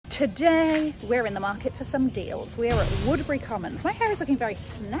Today we're in the market for some deals. We are at Woodbury Common. My hair is looking very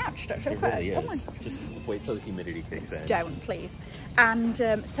snatched. It really is. Just wait till the humidity kicks in. Don't, please. And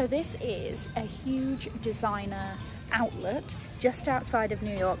so this is a huge designer outlet just outside of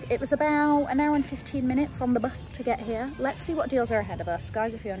New York. It was about an hour and 15 minutes on the bus to get here. Let's see what deals are ahead of us.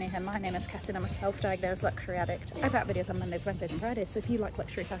 Guys, if you're new here, my name is Cassie and I'm a self-diagnosed luxury addict. I put out videos on Mondays, Wednesdays and Fridays, so if you like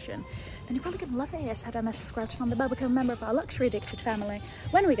luxury fashion, then you're probably going to love this. Head down there, subscribe to the bell, become a member of our luxury addicted family.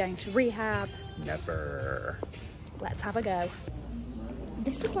 When are we going to rehab? Never. Let's have a go.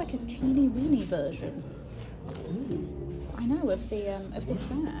 This is like a teeny weeny version. Ooh. I know, of this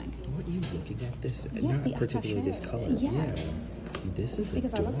bag. What are you looking at this? Yes, not particularly this color. Yeah. This is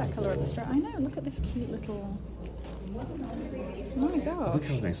because adorable. I love that colour of the strap. I know, look at this cute little... Oh my gosh. Look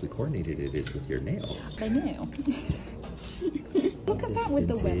how nicely coordinated it is with your nails. They knew. Look at that with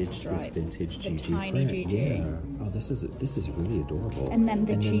the web stripe. This vintage the GG tiny print. GG. Yeah. Oh, this is really adorable. And then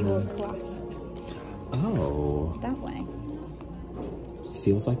the Dior clasp. Oh. That way.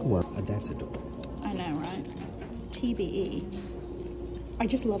 Feels like work. That's adorable. I know, right? TBE. I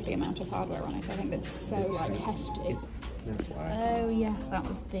just love the amount of hardware on it. I think it's so like hefty. That's why. Oh yes, that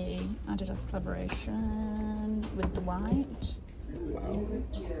was the Adidas collaboration with the white. Wow,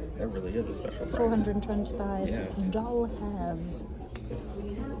 that really is a special price. $425.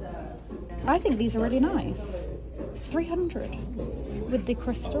 I think these are really nice. 300 with the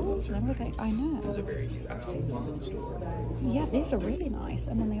crystals and everything. I know. Those are very cute. I've seen those in store. Yeah, these are really nice.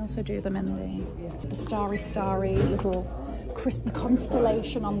 And then they also do them in the starry little the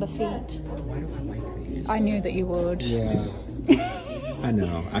constellation on the feet. Why do I like these? I knew that you would. Yeah. I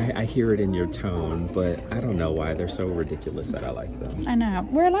know. I hear it in your tone, but I don't know why they're so ridiculous that I like them. I know.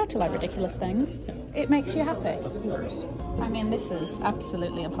 We're allowed to like ridiculous things. It makes you happy. Of course. I mean, this is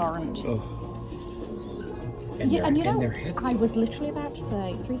absolutely abhorrent. Oh. Yeah, and you know, they're heavy. I was literally about to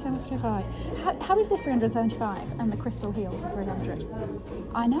say 375. How is this 375 and the crystal heels are 300?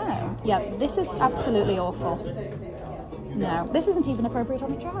 I know. Yeah, this is absolutely awful. No, this isn't even appropriate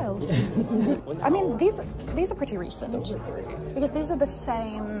on a child. I mean, these are pretty recent because these are the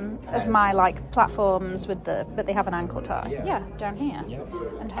same as my like platforms with but they have an ankle tie. Yeah, down here. Yep.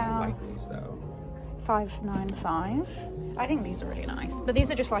 And how? I like these though. 595. I think these are really nice, but these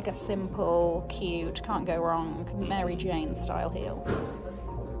are just like a simple, cute, can't go wrong Mary Jane style heel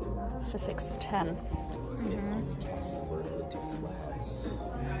for $610.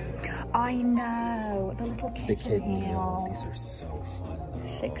 I know, the little kitten heel. These are so fun.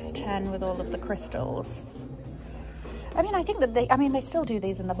 $610 with all of the crystals. I mean, I think that they still do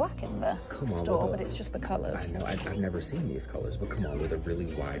these in the black in the store, but it's just the colours. I know, I've never seen these colours, but come on, with a really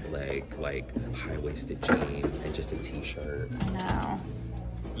wide leg, like high-waisted jean and just a t-shirt. I know.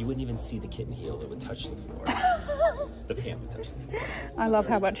 You wouldn't even see the kitten heel, it would touch the floor. The pant would touch the floor. I love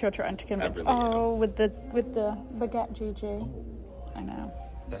how much you're trying to convince. Really am. With the baguette GG. Oh. I know.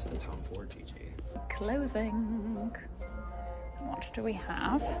 That's the Tom Ford GG. Clothing. What do we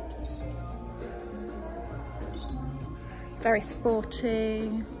have? Very sporty.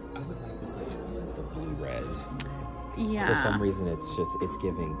 I would like this if it wasn't the blue red. Yeah. For some reason, it's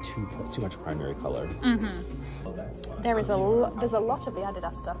giving too much primary color. Oh, that's fine. There's a lot of the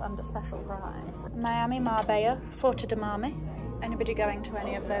Adidas stuff under special price. Miami, Marbella, Forte de Marmi. Anybody going to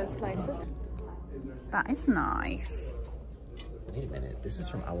any of those places? That is nice. Wait a minute, this is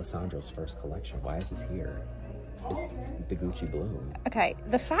from Alessandro's first collection. Why is this here? It's the Gucci Bloom. Okay,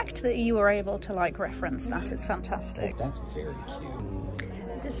 the fact that you were able to like reference that is fantastic. Oh, that's very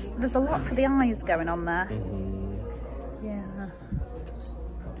cute. There's a lot for the eyes going on there. Yeah.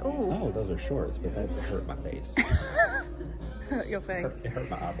 Ooh. Oh, those are shorts, but that hurt my face. Hurt your face. It hurt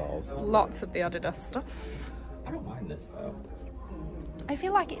my eyeballs. Lots of the Adidas stuff. I don't mind this though. I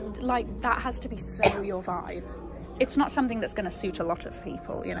feel like that has to be so your vibe. It's not something that's going to suit a lot of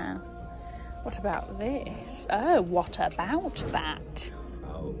people, you know. What about this? Oh, what about that?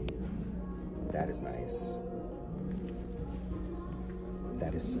 Oh, that is nice.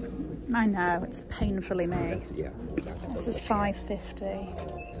 That is. I know, it's painfully me. This is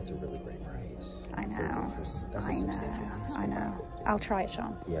 $5.50. That's a really great price. I know. That's a substantial piece. I know. I'll try it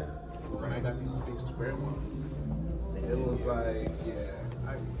on. Yeah. When I got these big square ones, it was like, yeah,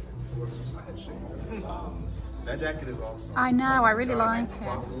 I had shame. That jacket is awesome. I know, I really like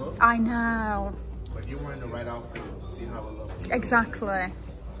it. I know. Like you're wearing the right outfit to see how it looks. Exactly.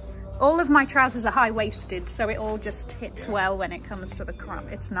 All of my trousers are high-waisted, so it all just hits well when it comes to the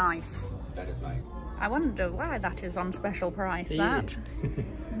crop. It's nice. That is nice. I wonder why that is on special price, that.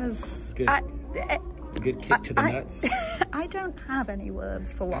 There's... Good kick to the nuts. I don't have any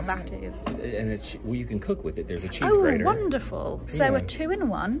words for what that is. And well, you can cook with it. There's a cheese Oh, grater. wonderful. So Yeah. a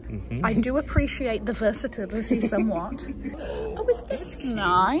 2-in-1. I do appreciate the versatility somewhat. Oh, is this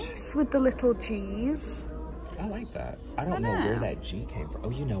nice with the little G's? I like that. I don't know where that G came from. Oh,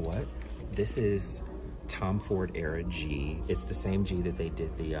 you know what? This is Tom Ford era G. It's the same G that they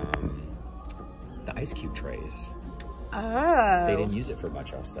did the ice cube trays. Oh. They didn't use it for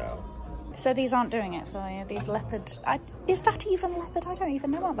much else though. So these aren't doing it for you, these leopard. Is that even leopard? I don't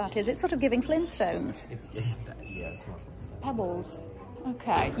even know what that is. It's sort of giving Flintstones. Yeah, it's more Flintstones. Pebbles.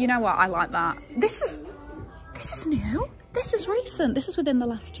 Okay, you know what? I like that. This is new. This is recent. This is within the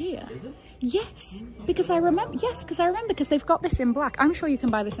last year. Is it? Yes, because I remember. Yes, because I remember because they've got this in black. I'm sure you can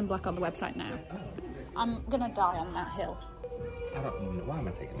buy this in black on the website now. I'm gonna die on that hill. I don't know. Why am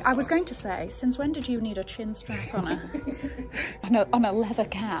I taking this I was off? going to say, since when did you need a chin strap on on a leather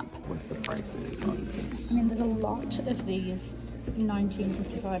cap? What the price is on this? I mean, there's a lot of these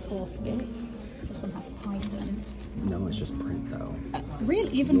 1955 horse bits. This one has python. No, it's just print though.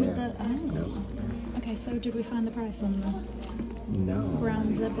 Really? Even with Yeah. the... Oh. No. Okay, so did we find the price on the No.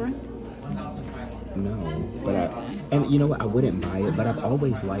 brown zebra? No. But and you know what? I wouldn't buy it, but I've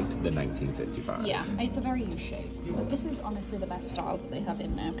always liked the 1955. Yeah, it's a very U-shape. But this is honestly the best style that they have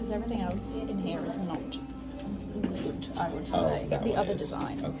in now, because everything else in here is not good, I would say. that The one other is.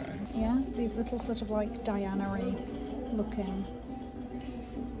 designs. Okay. Yeah, these little sort of like Diana-y looking...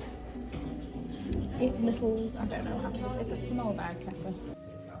 little, I don't know how to just... It's a small bag, Kessa.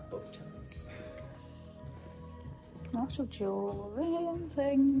 Lots of jewellery and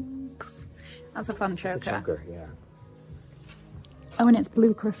things. That's a fun choker. It's a choker, yeah. Oh, and it's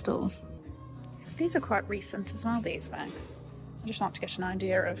blue crystals. These are quite recent as well, these bags. I just want to get an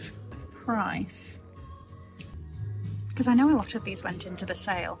idea of price. Because I know a lot of these went into the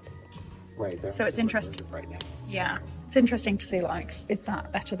sale. Right. So it's interesting. Right now. Yeah. It's interesting to see, like, is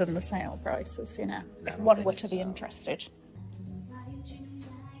that better than the sale prices, you know, if one were to be interested.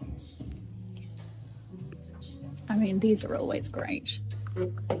 I mean, these are always great.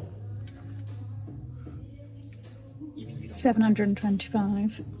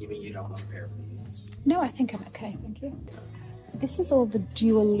 725. You mean you don't want a pair of these? No, I think I'm okay, thank you. This is all the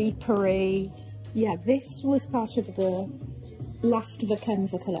Dua Lipa-y. Yeah, this was part of the last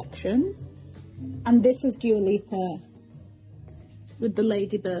Vacanza collection. And this is Dua Lipa with the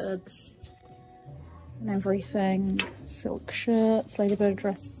ladybirds and everything. Silk shirts, ladybird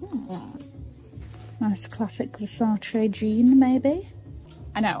dress. Oh, nice classic Versace jean, maybe.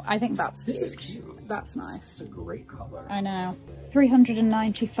 I know, I think that's cute. This is cute. That's nice. It's a great color. I know.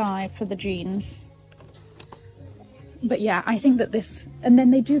 395 for the jeans. But yeah, I think that this... And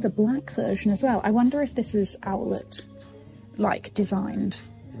then they do the black version as well. I wonder if this is outlet, like, designed.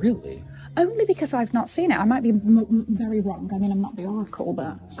 Really? Only because I've not seen it. I might be very wrong. I mean, I'm not the oracle,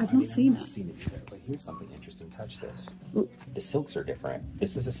 but I've not seen it. I've seen it still, but here's something interesting. Touch this. The silks are different.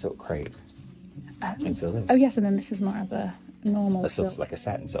 This is a silk crepe. And feel this. Oh, yes, and then this is more of a normal A silk's silk. like a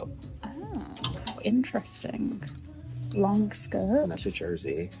satin silk. Oh, how interesting. Long skirt. And that's a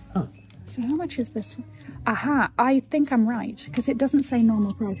jersey. Huh. So how much is this one? Aha, I think I'm right, because it doesn't say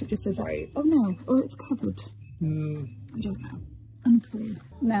normal price, it just says, Right. Oh no, or it's covered. I don't know. Unclear.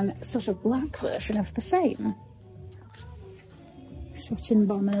 And then sort of black version of the same. Satin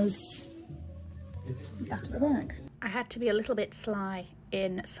bombers. Back to the bag. I had to be a little bit sly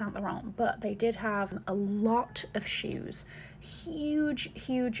in Saint Laurent, but they did have a lot of shoes. Huge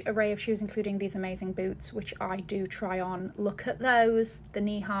array of shoes, including these amazing boots, which I do try on. Look at those, the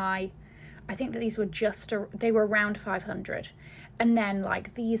knee-high. I think that these were they were around 500. And then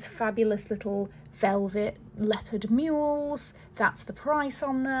like these fabulous little velvet leopard mules, that's the price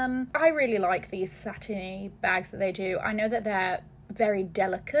on them. I really like these satiny bags that they do. I know that they're very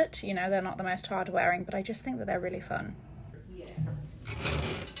delicate, you know, they're not the most hard wearing, but I just think that they're really fun.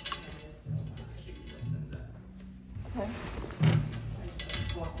 Okay.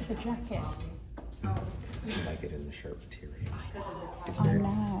 It's a jacket. I like it in the shirt material. It's I very,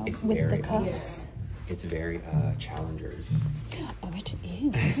 know, it's with very, the cuffs. It's very Challengers. Oh, it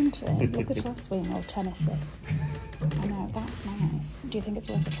is, isn't it? Look at us being all Tennessee. I know, that's nice. Do you think it's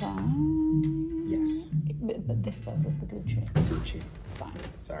worth a try? Yes. But this versus the Gucci. Gucci. Fine.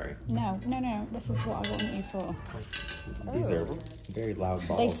 Sorry. No, this is what I want you for. These are very loud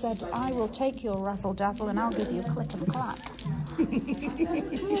balls. They said, I will take your razzle dazzle and I'll give you a click and clap.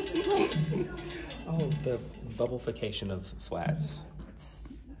 Oh, the bubblification of flats. It's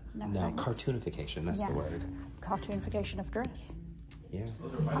No, thanks. cartoonification, that's the word. Cartoonification of dress. Yeah.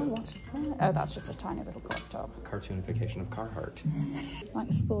 Oh, what is that? Oh, that's just a tiny little crop top. Cartoonification of Carhartt.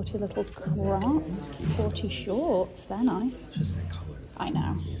 Like sporty little crop, sporty shorts. They're nice. Just that color. I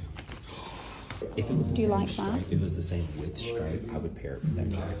know. If it was the Do you same like stripe, that? if it was the same width stripe, I would pair it with that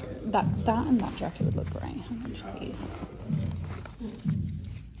jacket. That and that jacket would look great. How much are these?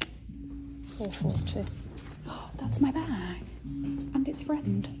 $4.40. Oh, that's my bag. And its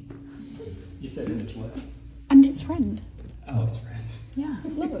friend. You said it's what? And its friend. Oh, it's friend. Yeah,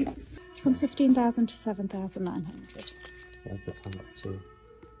 look. It's from 15,000 to 7,900. I like the top too.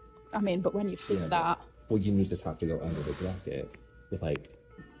 I mean, but when you've seen that. Well, you need the top to go under the jacket with like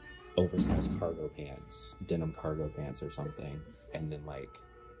oversized cargo pants, denim cargo pants or something, and then like.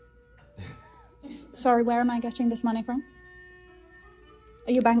 Sorry, where am I getting this money from?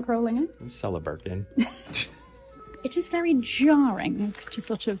 Are you bankrolling it? Sell a Birkin. It is very jarring to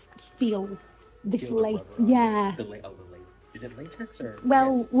sort of feel this yeah. Is it latex or?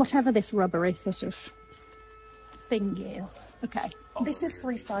 Well, whatever this rubbery sort of thing is. Okay, this is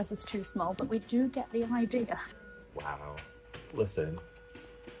 3 sizes too small, but we do get the idea. Wow. Listen,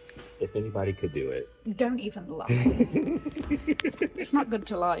 if anybody could do it. Don't even lie. It's not good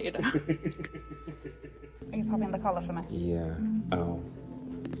to lie, you know. Are you popping the collar for me? Yeah. Oh.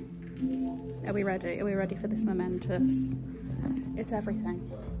 Are we ready? Are we ready for this momentous? It's everything.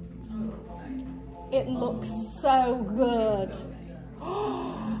 It looks so good.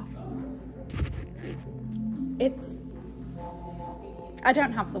 It's... I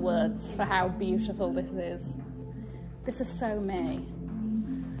don't have the words for how beautiful this is. This is so me.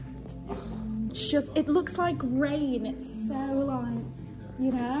 It's just, it looks like rain. It's so like,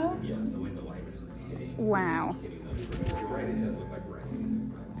 you know? Yeah, the way the lights. Wow. You're right, it does look like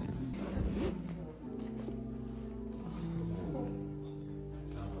rain.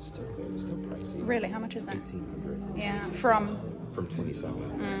 Still pricey. Really, how much is that? 1,800. Yeah, from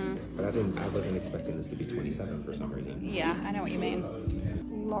 27. But I wasn't expecting this to be 27 for some reason. Yeah, I know what you mean.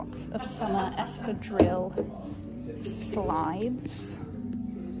 Lots of summer espadrille slides,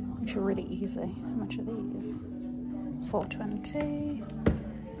 which are really easy. How much are these? $4.20.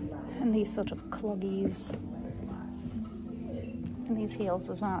 And these sort of cloggies. And these heels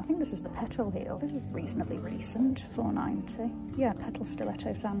as well. I think this is the petal heel. This is reasonably recent. $4.90. Yeah, petal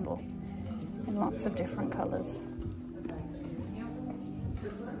stiletto sandal in lots of different colours.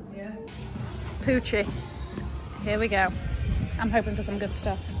 Pucci. Here we go. I'm hoping for some good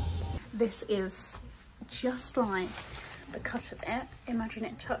stuff. This is just like the cut of it. Imagine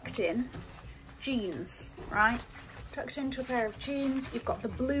it tucked in. Jeans, right? Tucked into a pair of jeans. You've got the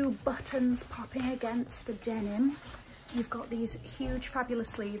blue buttons popping against the denim. You've got these huge fabulous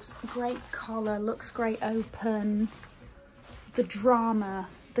sleeves. Great collar, looks great open. The drama,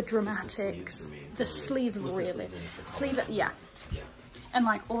 the dramatics. The sleeve really. Sleeve, yeah. And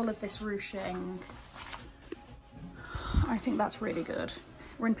like all of this ruching. I think that's really good.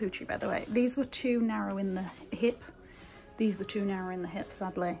 We're in Pucci, by the way. These were too narrow in the hip. These were too narrow in the hip,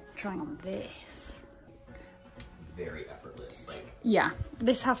 sadly. Trying on this. Very effortless. Like. Yeah,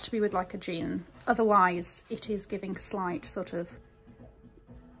 this has to be with like a jean. Otherwise, it is giving slight sort of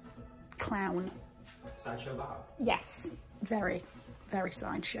clown. Sideshow Bob. Yes, very, very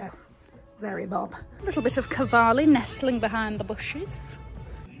sideshow. Very Bob. A little bit of Cavalli nestling behind the bushes.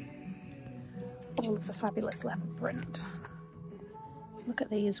 All of the fabulous leopard print. Look at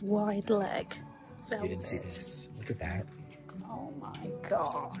these wide leg velvet. You didn't see this. Look at that. Oh my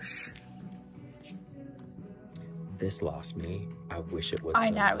gosh. This lost me. I wish it was.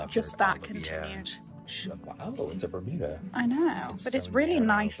 I the know, leopard just that olive. continued. Yeah. Oh, it's a Bermuda. I know, but it's so really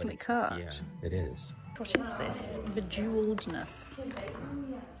narrow, nicely but it's- cut. Yeah, it is. What is this? Bejeweledness.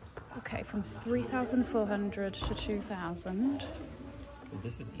 Okay, from 3,400 to 2,000.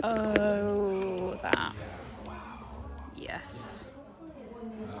 This is. Oh, that. Yes.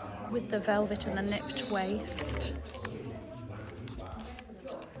 With the velvet and the nipped waist.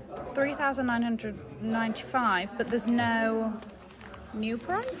 3,995, but there's no new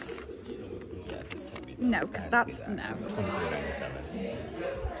price? Yeah, this can't be. No, because that's no.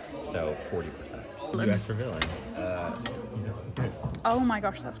 $23.97. So 40%. You asked for villain. Oh my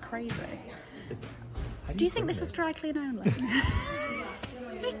gosh, that's crazy. Do you think this is dry clean only?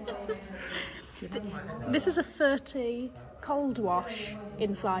 This is a 30 cold wash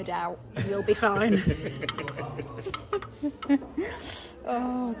inside out. You'll be fine.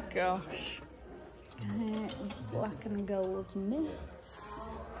 Oh gosh. Black and gold knits.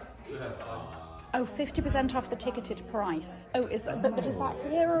 Oh, 50% off the ticketed price. Oh, is that, but is that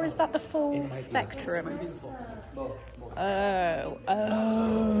here or is that the full spectrum? Oh,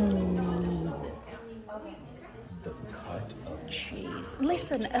 oh. The cut of Jeez. these.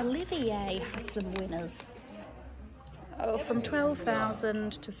 Listen, Olivier has some winners. Oh, from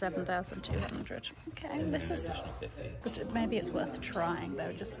 12,000 to 7,200. Okay, this is... But maybe it's worth trying,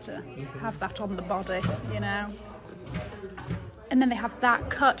 though, just to have that on the body, you know? And then they have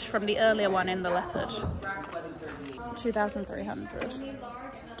that cut from the earlier one in the leopard. 2,300.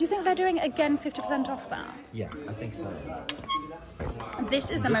 Do you think they're doing, again, 50% off that? Yeah, I think so.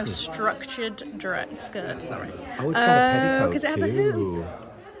 This is the most structured skirt, sorry. Oh, it's got a petticoat, because it has a hoop.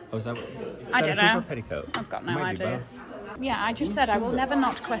 Oh, is that I don't know. Or petticoat? I've got no idea. Yeah, I just said I will never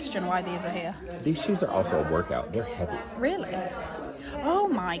not question why these are here. These shoes are also a workout. They're heavy. Really? Oh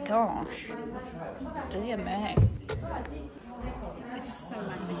my gosh. Dear me. This is so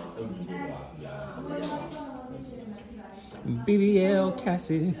magnificent. BBL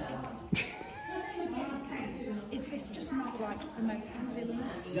Cassie. Is this just not like the most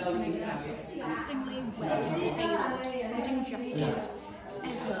villainous, kind of most disgustingly well-tailored sodding jacket ever?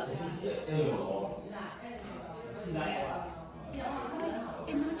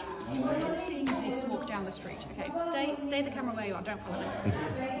 Imagine seeing this walk down the street. Okay, stay the camera where you are, don't follow me.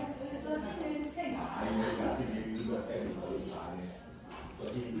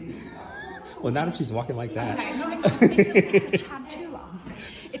 Well, not if she's walking like that. Okay, no, it's a tad too long.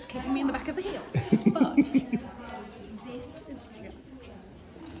 It's kicking me in the back of the heels. But this is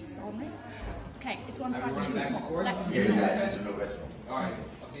just solid. Okay, it's one size too small. Let's ignore it. Alright,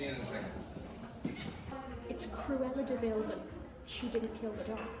 I'll see you in a second. It's Cruella de Vil, but she didn't kill the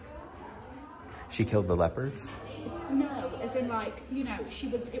dog. She killed the leopards? No, as in like, you know,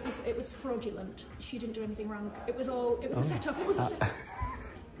 it was fraudulent. She didn't do anything wrong. It was a setup, it was a setup.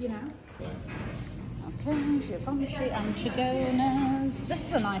 You know? Okay, Givenchy Antigonas. This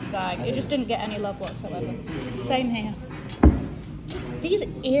is a nice bag. It just didn't get any love whatsoever. Same here. These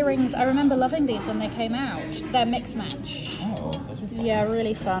earrings, I remember loving these when they came out. They're mix match. Oh, those are fun. Yeah,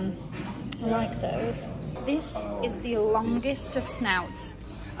 really fun. I like those. This is the longest of snouts.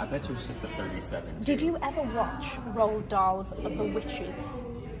 I bet you it's just the 37. Did you ever watch Roald Dahl's Of the Witches?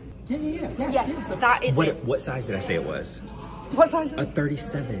 Yeah. Yes, that is it. What size did I say it was? What size is A it?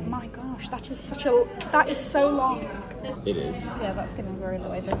 37. My gosh, that is so long. It is. Yeah, that's getting very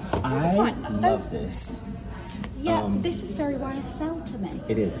Loewe. I love this. Yeah, this is very YSL to me.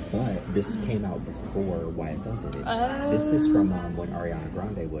 It is, but this came out before YSL did it. Oh. This is from when Ariana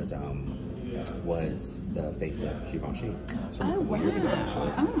Grande was the face of Givenchy. It's from a couple years ago,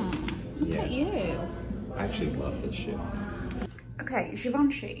 actually. Oh, look at you. I actually love this shoe. Okay,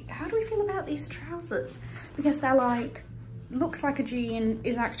 Givenchy, how do we feel about these trousers? Because they're like, looks like a jean,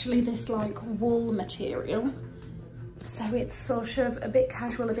 is actually this like wool material. So it's sort of a bit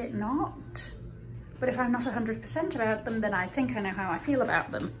casual, a bit not. But if I'm not 100% about them, then I think I know how I feel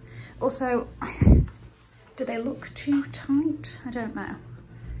about them. Also, do they look too tight? I don't know.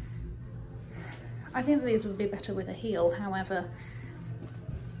 I think these would be better with a heel, however.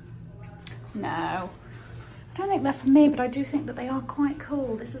 No. I don't think they're for me, but I do think that they are quite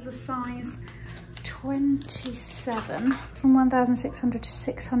cool. This is a size 27, from 1,600 to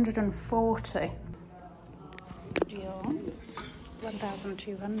 640. Dior,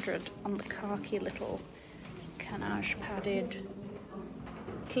 1,200 on the khaki little canage padded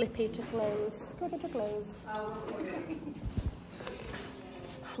clippy to close.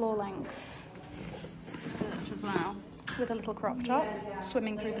 Floor length skirt as well, with a little crop top,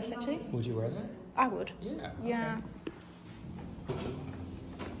 swimming through the city. Would you wear that? I would. Yeah.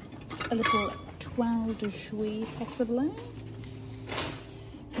 A little toile de jouy, possibly.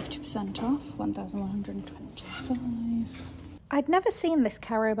 50% off, 1,125. I'd never seen this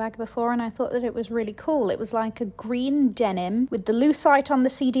Caro bag before and I thought that it was really cool. It was like a green denim with the lucite on the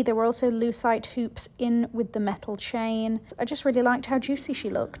CD. There were also lucite hoops in with the metal chain. I just really liked how juicy she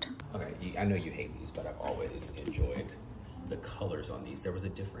looked. Okay, I know you hate these, but I've always enjoyed the colors on these. There was a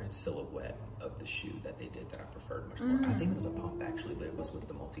different silhouette of the shoe that they did that I preferred much more. I think it was a pump actually, but it was with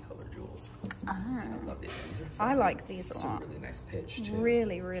the multicolored jewels. And I loved it. These are fun. I like these a lot. It's a really nice pitch too.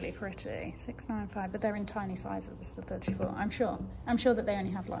 Really, really pretty. 695, but they're in tiny sizes, the 34. I'm sure that they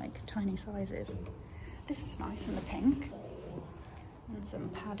only have like tiny sizes. This is nice in the pink. And some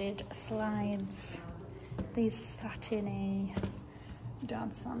padded slides. These satiny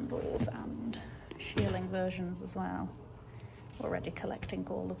dad sandals and shearling versions as well. Already collecting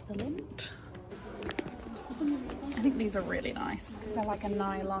all of the lint. I think these are really nice because they're like a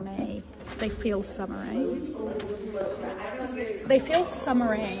nylon-y. They feel summery. They feel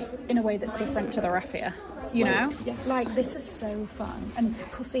summery in a way that's different to the raffia, you know? Yes. Like this is so fun and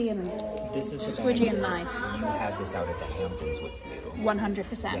puffy and this is squidgy and nice. You have this out at the Hamptons with you.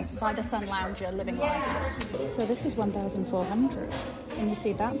 100%. Yes. By the Sun Lounger, living life. So this is 1,400. And you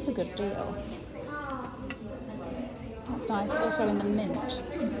see, that's a good deal. That's nice. Also in the mint.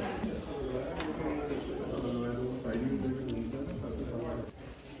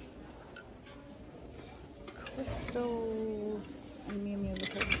 Crystals and Miu Miu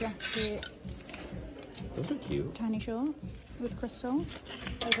little jackets. Those are cute. Tiny shorts with crystals.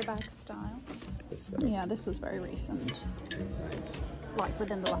 Over bag style. Yeah, this was very recent. That's nice. Like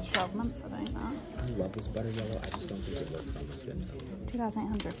within the last 12 months, I think that. I love this butter yellow. I just don't think it works on this skin tone.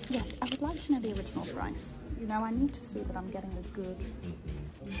 2,800. Yes, I would like to know the original price. You know, I need to see that I'm getting a good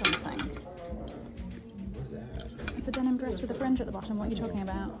something. What's that? It's a denim dress with a fringe at the bottom. What are you talking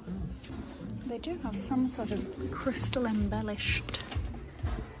about? They do have some sort of crystal embellished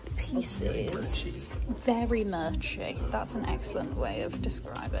pieces. Very merchy. That's an excellent way of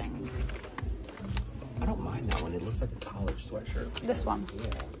describing. I don't mind that one. It looks like a college sweatshirt. This one. Yeah.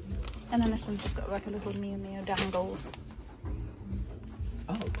 And then this one's just got like a little Miu Miu dangles.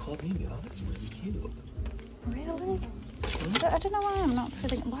 Oh, called Miu Miu. Oh, that's really cute. Really? I don't know why I'm not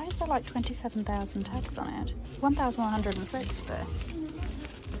feeling. Why is there like 27,000 tags on it? 1,160.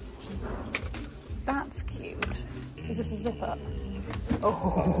 That's cute. Is this a zip up?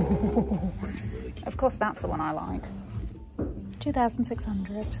 Oh, That's really cute. of course that's the one I like.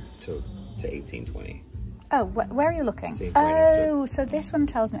 2,600. To 1820. Oh, where are you looking? Same brand, Oh, so this one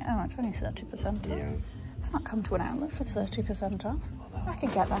tells me. Oh, it's only 30% off. Yeah. It's not come to an outlet for 30% off. I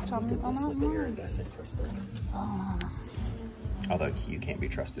could get that on. Look at this with the online. iridescent crystal. Oh. Although you can't be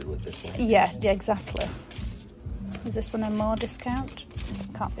trusted with this one. Yeah, exactly. Is this one a more discount?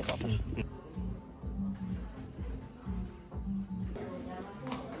 Can't be bothered.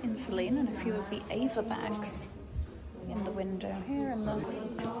 In Celine and a few of the Ava bags in the window here, and a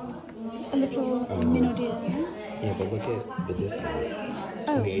little Minaudier. Yeah, but look at the discount.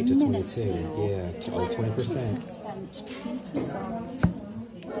 Oh, 28 to 22. minuscule. Yeah. Oh, 20%. 20%.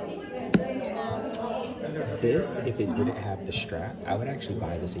 This, if it didn't have the strap, I would actually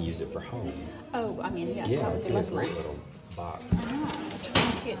buy this and use it for home. Oh, I mean, yes, Yeah, that would it'd be be a lovely. great little box. Ah,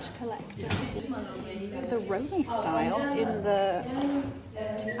 trinket collector. The Romy style in the.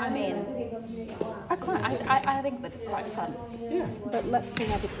 I mean, I think that it's quite fun. Yeah. But let's see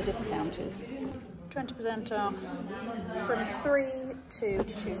how big the discount is. 20% off from 3,200 to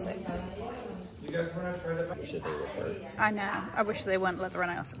 2,600. Should they refer? I know. I wish they weren't leather, and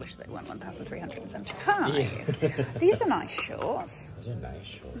I also wish they weren't 1,375. Yeah. These are nice shorts. Those are nice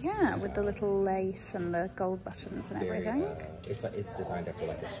shorts. Yeah, with the little lace and the gold buttons and Very, everything. it's designed after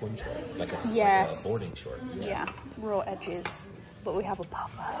like a swim short, like a Yes. boarding short. Yeah, raw edges. But we have a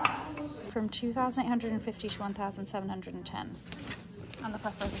puffer. From 2,850 to 1,710. And the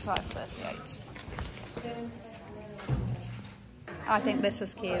puffer is a size 38. I think this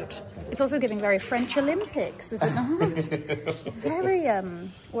is cute. It's also giving very French Olympics, is it not? Very,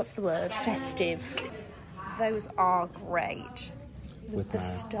 what's the word? Festive. Those are great. With the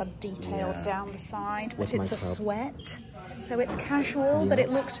stud details down the side, but it's a sweat. So it's casual, but it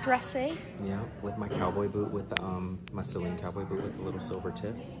looks dressy. Yeah, with my cowboy boot, with the, my Celine cowboy boot with the little silver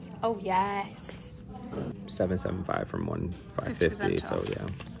tip. Oh, yes. 775 from 1,550, so yeah.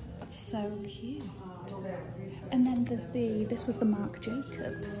 That's so cute. And then there's this was the Marc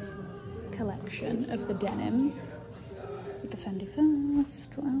Jacobs collection of the denim. With the Fendi first.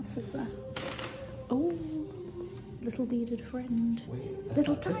 What else is there? Oh, little beaded friend. Wait,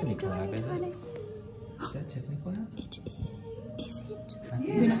 little not tiny, Tiffany collab, is it? tiny. Is that Tiffany collab? It is it?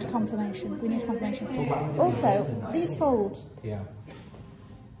 We need confirmation. We need confirmation. Also, these fold. Yeah.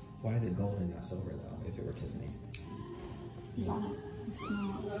 Why is it gold and not silver though? If it were Tiffany. He's on it. He's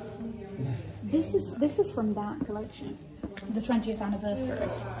smart. This is from that collection, the 20th anniversary.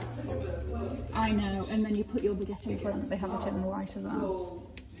 I know. And then you put your baguette in front. They have it in white as well.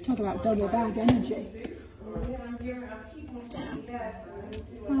 Talk about double bag energy. Damn.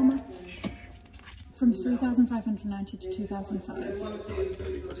 How much? From 3,590 to 2,005.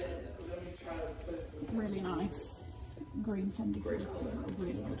 Really nice. Green Fendi crystals is a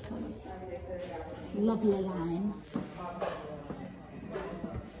really good colour. Lovely line.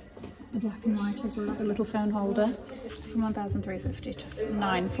 The black and white as well, the little phone holder. From 1,350 to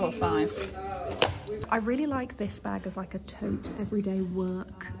 945. I really like this bag as like a tote everyday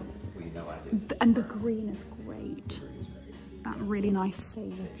work. And the green is great. That really nice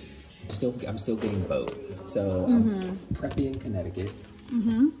sage. I'm still getting both. So I'm preppy in Connecticut.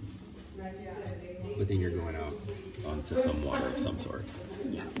 But then you're going out onto some water of some sort.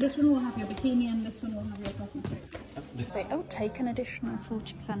 Yeah. This one will have your bikini and this one will have your cosmetics. Say, oh, take an additional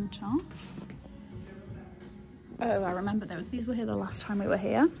 40% off. Oh, I remember those. These were here the last time we were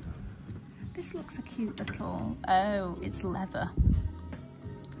here. This looks a cute little... Oh, it's leather.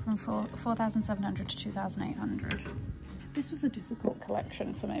 From 4,700 to 2,800. This was a difficult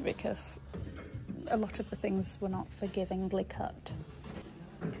collection for me because a lot of the things were not forgivingly cut.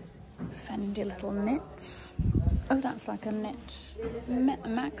 Fendi little knits. Oh, that's like a knit.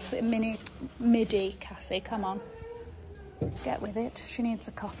 Max midi Cassie, come on. Get with it. She needs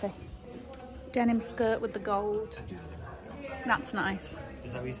a coffee. Denim skirt with the gold. That's nice.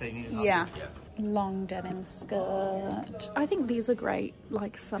 Is that what you say you need? Yeah. Long denim skirt. I think these are great,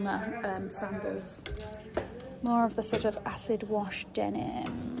 like summer sandals. More of the sort of acid wash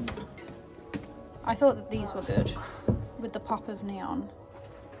denim. I thought that these were good with the pop of neon.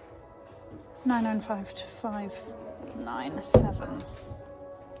 995 to 597.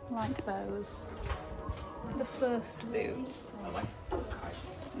 Like those. The first boots.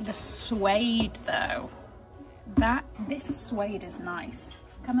 The suede though. This suede is nice.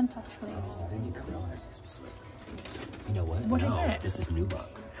 Come and touch, please. I didn't even realize this was suede. You know what? What is it? This is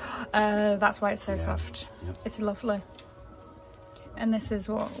nubuck. Oh, that's why it's so soft. Yep. It's lovely. And this is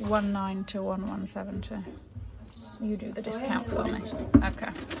what, 19 to 1170. You do the discount for me.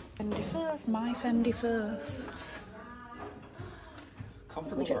 Okay. Fendi first, my Fendi first.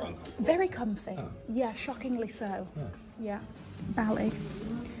 Comfortable or uncomfortable? Very comfy. Oh. Yeah, shockingly so. Yeah. Bally.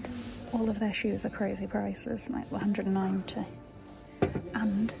 All of their shoes are crazy prices, like 190.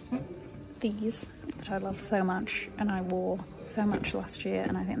 And these, which I love so much, and I wore so much last year,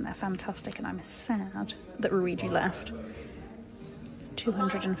 and I think they're fantastic, and I'm sad that Luigi left.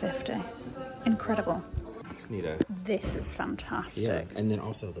 250. Incredible. Just need a... This is fantastic. Yeah, and then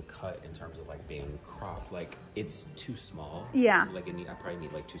also the cut in terms of like being cropped, like it's too small. Yeah. Like I probably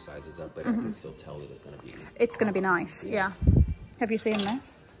need like 2 sizes up, but I can still tell that it's gonna be. It's going to be nice, yeah. Have you seen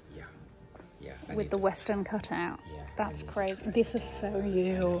this? Yeah. Yeah. With the Western cutout. Yeah. That's crazy. This is so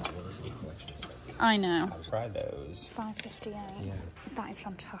you. I know. I'll try those. 558. Yeah. That is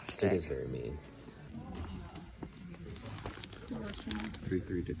fantastic. It is very mean.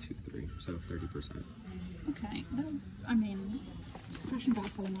 3.3 to 2.3, so 30%. Okay, I mean, fashion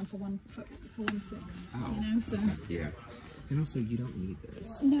buy's selling one for 1.6. Oh. You know, so. Yeah, and also you don't need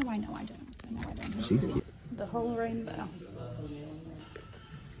this. No, I know I don't. She's cute. The whole rainbow.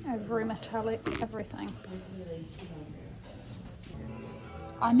 Every metallic, everything.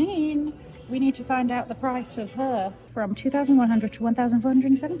 I mean, we need to find out the price of her from 2,100 to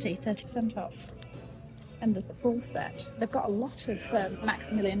 1,470, 30% off. And there's the full set. They've got a lot of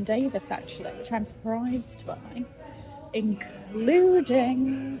Maximilian Davis actually, which I'm surprised by,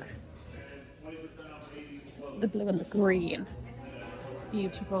 including the blue and the green.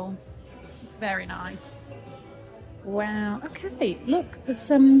 Beautiful, very nice. Wow. Okay, look, there's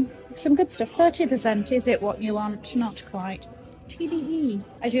some good stuff. 30%. Is it what you want? Not quite. TBE.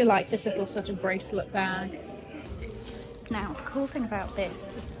 I do like this little sort of bracelet bag. Now, the cool thing about this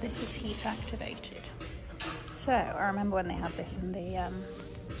is heat activated. So I remember when they had this in the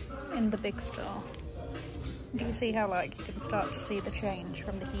big store. Do you see how like you can start to see the change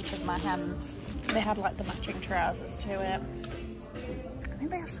from the heat of my hands? They had like the matching trousers to it. I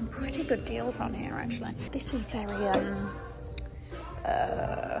think they have some pretty good deals on here actually. This is very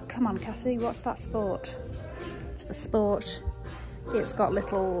come on Cassie, what's that sport? It's the sport. It's got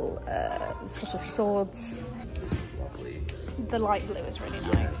little sort of swords. This is lovely. The light blue is really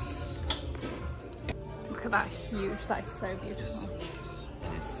nice. Look at that huge, that is so beautiful. It's so nice.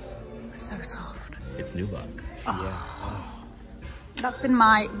 And it's so soft. It's nubuck. Oh. Yeah. Oh. That's been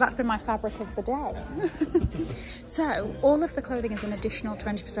my fabric of the day. So all of the clothing is an additional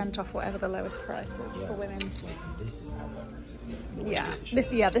 20% off whatever the lowest price is for women's. Like, this is how that works.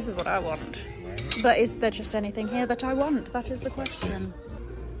 Yeah, this is what I want. But is there just anything here that I want? That is the question.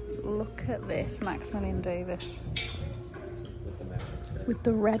 Look at this, Maximilian Davis. With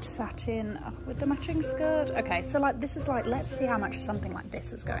the red satin, with the matching skirt. Okay, so like this is like, let's see how much something like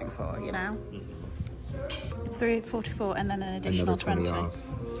this is going for, you know? It's $344 and then an additional 20 off.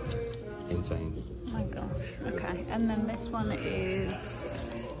 Insane. Oh my gosh. Okay, and then this one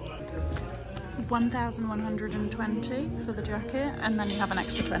is 1,120 for the jacket, and then you have an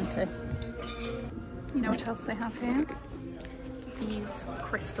extra 20. You know what else they have here? These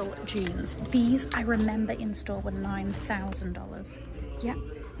crystal jeans. These I remember in store were $9,000. Yeah,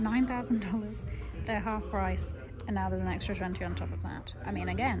 $9,000. They're half price, and now there's an extra 20 on top of that. I mean,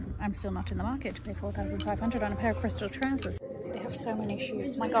 again, I'm still not in the market to pay $4,500 on a pair of crystal trousers. They have so many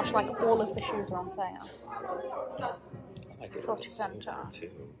shoes. My gosh, like all of the shoes are on sale. 40% off.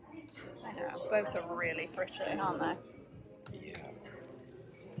 I know, both are really pretty, aren't they? Yeah.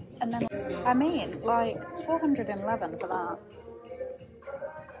 And then, I mean, like 411 for that.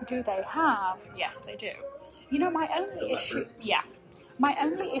 Do they have? Yes, they do. You know, my only issue, my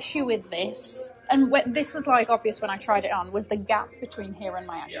only issue with this, and this was like obvious when I tried it on, was the gap between here and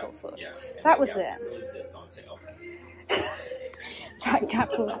my actual foot. Yeah. That was it. Still exists on sale. That gap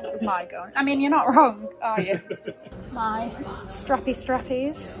was my going. I mean, you're not wrong, are you? My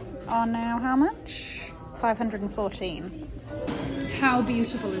strappies are now how much? 514. How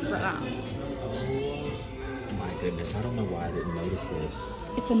beautiful is that? My goodness, I don't know why I didn't notice this.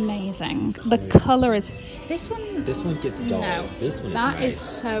 It's amazing. The colour is... This one gets dull. No, this one is that nice. is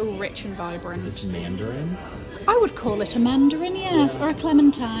so rich and vibrant. Is this mandarin? I would call it a mandarin, yes, or a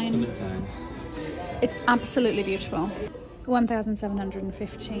clementine. Clementine. It's absolutely beautiful.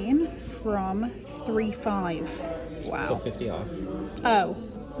 1,715 from 3,500. Wow. So 50 off. Oh.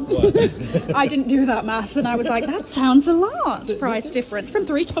 What? I didn't do that maths, and I was like, that sounds a lot. Price difference from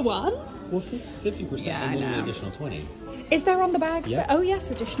 3 to 1. Well, 50%, Yeah, and then I an know. additional 20. Is there on the bag? Yeah. Oh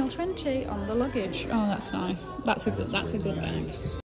yes, additional 20 on the luggage. Oh, that's nice. That's a good really bag. nice.